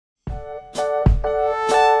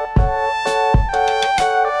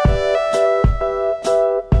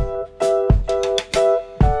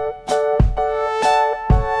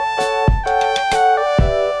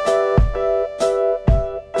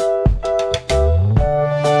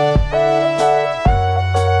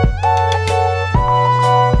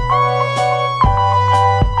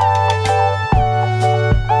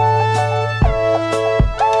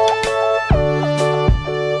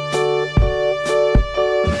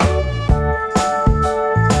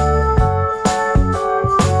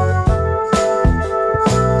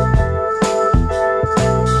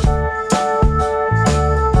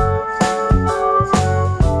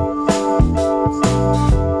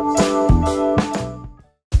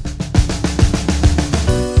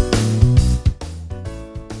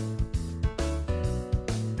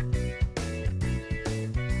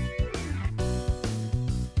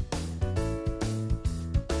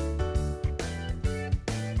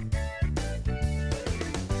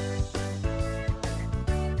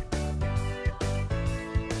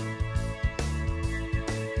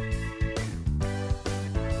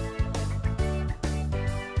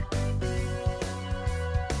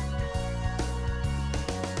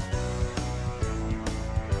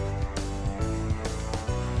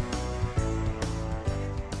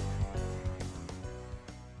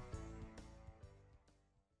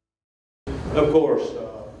Of course,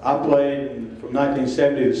 I played from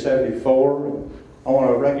 1970 to 74. I want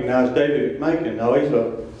to recognize David McMakin. No, he's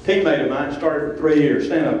a teammate of mine, started for 3 years.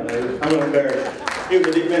 Stand up, David. I'm going to embarrass you. He was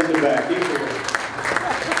a defensive back.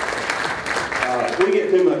 We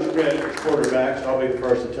get too much credit as quarterbacks. I'll be the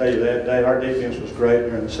first to tell you that. Our defense was great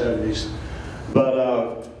during the 70s.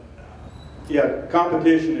 But yeah,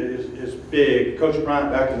 competition is big. Coach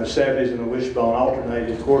Bryant back in the 70s in the wishbone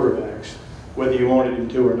alternated quarterbacks, whether you wanted him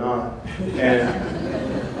to or not. And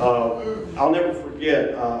I'll never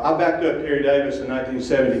forget, I backed up Terry Davis in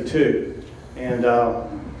 1972. And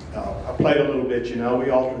I played a little bit, you know.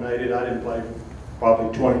 We alternated. I didn't play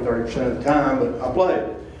probably 20–30% of the time, but I played.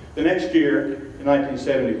 The next year, in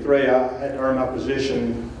 1973, I had to earn my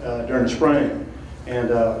position during the spring. And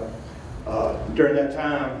during that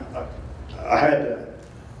time, I had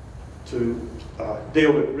to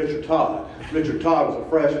deal with Richard Todd. Richard Todd was a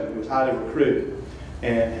freshman. He was highly recruited.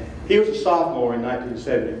 And he was a sophomore in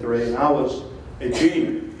 1973, and I was a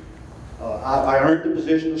junior. I earned the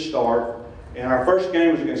position to start, and our first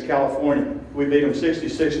game was against California. We beat them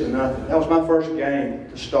 66–0. That was my first game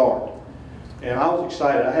to start. And I was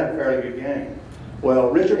excited. I had a fairly good game.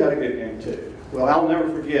 Well, Richard had a good game too. Well, I'll never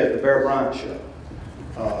forget the Bear Bryant show.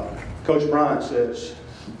 Coach Bryant says,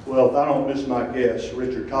 well, if I don't miss my guess,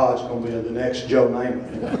 Richard Todd's going to be the next Joe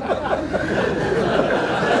Namath.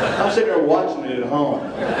 I'm sitting there watching it at home.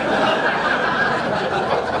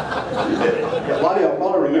 A lot of y'all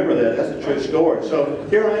probably remember that. That's a true story. So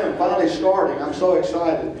here I am, finally starting. I'm so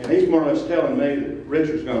excited. And he's more or less telling me that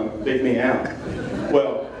Richard's going to beat me out.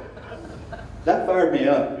 Well, that fired me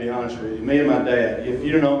up, to be honest with you. Me and my dad. If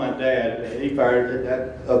you don't know my dad,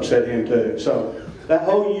 that upset him too. So that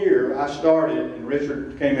whole year I started, and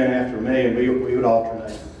Richard came in after me, and we would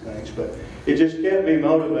alternate things. But it just kept me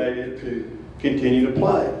motivated to continue to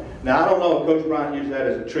play. Now, I don't know if Coach Bryant used that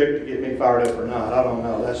as a trick to get me fired up or not. I don't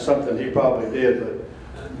know. That's something he probably did, but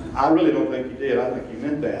I really don't think he did. I think he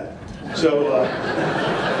meant that. So,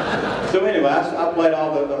 so anyway, I played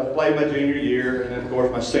played my junior year, and then of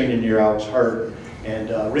course my senior year I was hurt,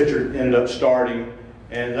 and Richard ended up starting,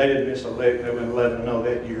 and they didn't miss a lick. They went 11–0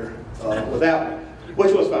 that year without me,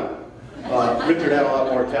 which was fine. Richard had a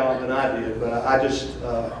lot more talent than I did, but I just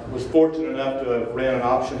was fortunate enough to have ran an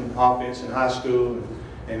option offense in high school.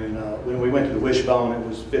 And when we went to the wishbone, it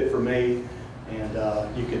was fit for me. And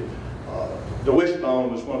the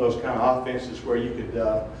wishbone was one of those kind of offenses where you could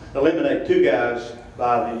eliminate two guys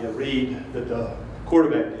by the read that the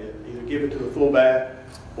quarterback did. Either give it to the fullback,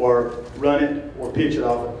 or run it, or pitch it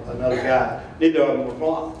off another guy. Neither of them were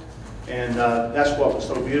blocked. And that's what was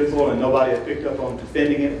so beautiful, and nobody had picked up on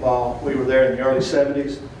defending it while we were there in the early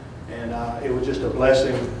 70s. And it was just a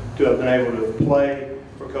blessing to have been able to play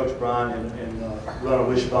for Coach Bryant and run a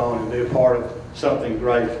wishbone and be a part of something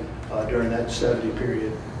great during that 70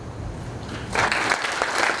 period.